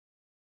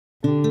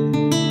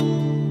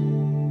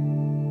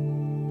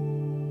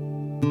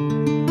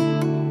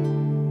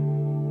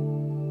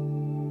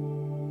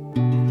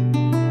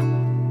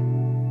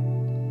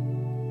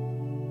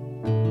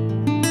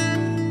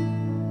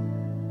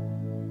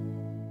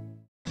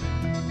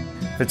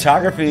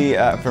Photography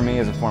for me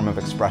is a form of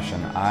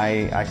expression.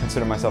 I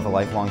consider myself a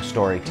lifelong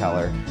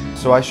storyteller.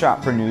 So I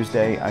shot for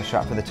Newsday, I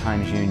shot for the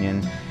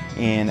Times-Union,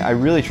 and I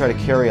really try to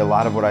carry a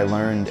lot of what I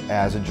learned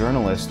as a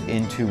journalist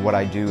into what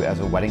I do as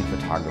a wedding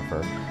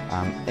photographer.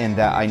 And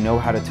that I know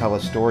how to tell a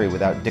story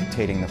without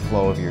dictating the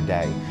flow of your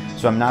day.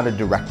 So I'm not a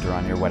director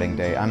on your wedding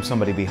day. I'm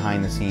somebody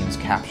behind the scenes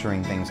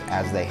capturing things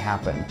as they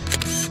happen.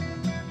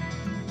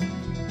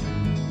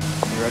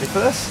 You ready for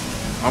this?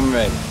 I'm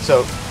ready.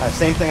 So,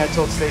 same thing I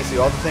told Stacy,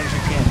 all the things you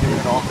can't do in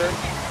an altar, you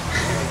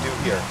can do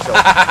here. So,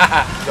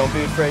 don't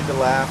be afraid to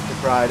laugh, to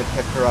cry, to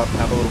pick her up,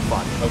 have a little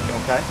fun.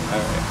 Okay? All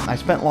right. I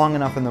spent long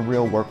enough in the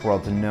real work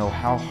world to know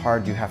how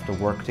hard you have to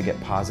work to get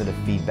positive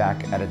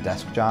feedback at a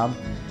desk job.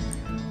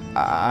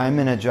 I'm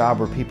in a job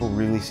where people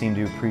really seem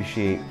to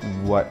appreciate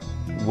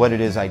what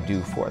it is I do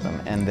for them,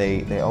 and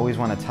they always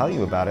want to tell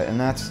you about it, and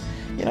that's,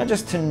 you know,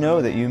 just to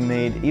know that you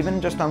made,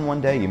 even just on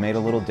one day, you made a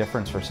little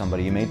difference for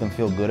somebody. You made them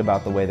feel good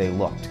about the way they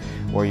looked,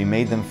 or you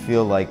made them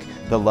feel like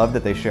the love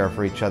that they share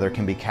for each other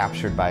can be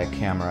captured by a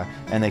camera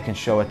and they can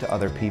show it to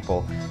other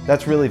people.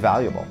 That's really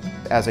valuable.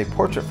 As a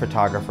portrait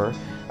photographer,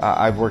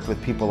 I've worked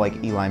with people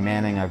like Eli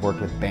Manning, I've worked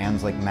with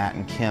bands like Matt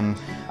and Kim.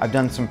 I've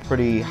done some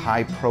pretty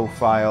high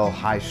profile,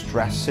 high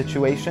stress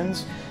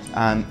situations,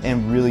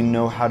 and really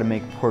know how to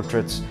make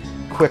portraits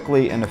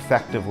quickly and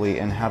effectively,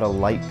 and how to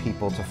light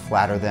people to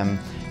flatter them,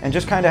 and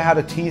just kind of how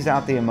to tease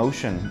out the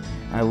emotion.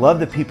 I love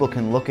that people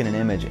can look at an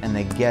image and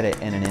they get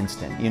it in an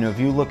instant. You know, if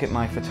you look at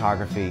my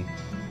photography,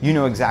 you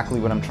know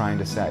exactly what I'm trying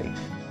to say.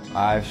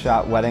 I've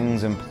shot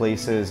weddings in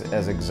places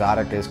as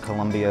exotic as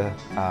Colombia,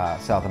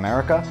 South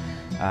America.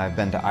 I've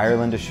been to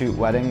Ireland to shoot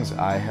weddings.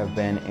 I have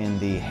been in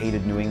the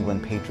hated New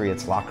England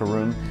Patriots locker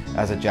room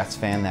as a Jets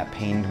fan. That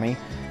pained me.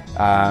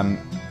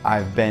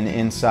 I've been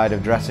inside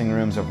of dressing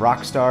rooms of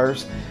rock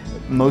stars.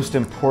 Most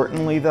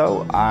importantly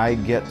though, I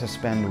get to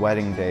spend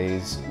wedding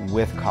days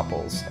with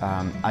couples.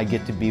 I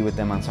get to be with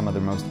them on some of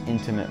their most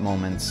intimate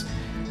moments.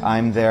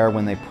 I'm there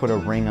when they put a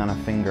ring on a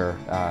finger.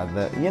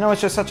 You know,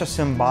 it's just such a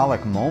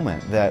symbolic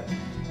moment that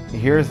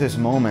here's this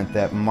moment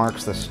that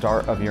marks the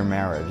start of your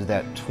marriage,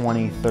 that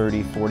 20,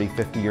 30, 40,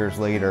 50 years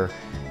later,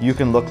 you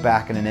can look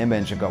back at an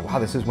image and go, wow,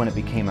 this is when it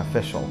became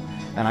official.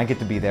 And I get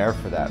to be there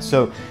for that.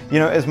 So, you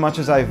know, as much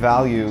as I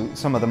value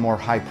some of the more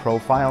high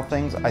profile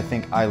things, I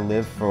think I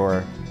live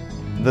for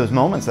those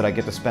moments that I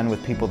get to spend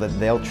with people that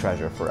they'll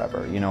treasure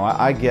forever. You know,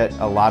 I get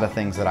a lot of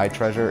things that I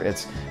treasure.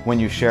 It's when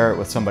you share it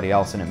with somebody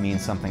else and it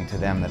means something to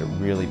them that it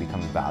really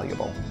becomes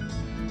valuable.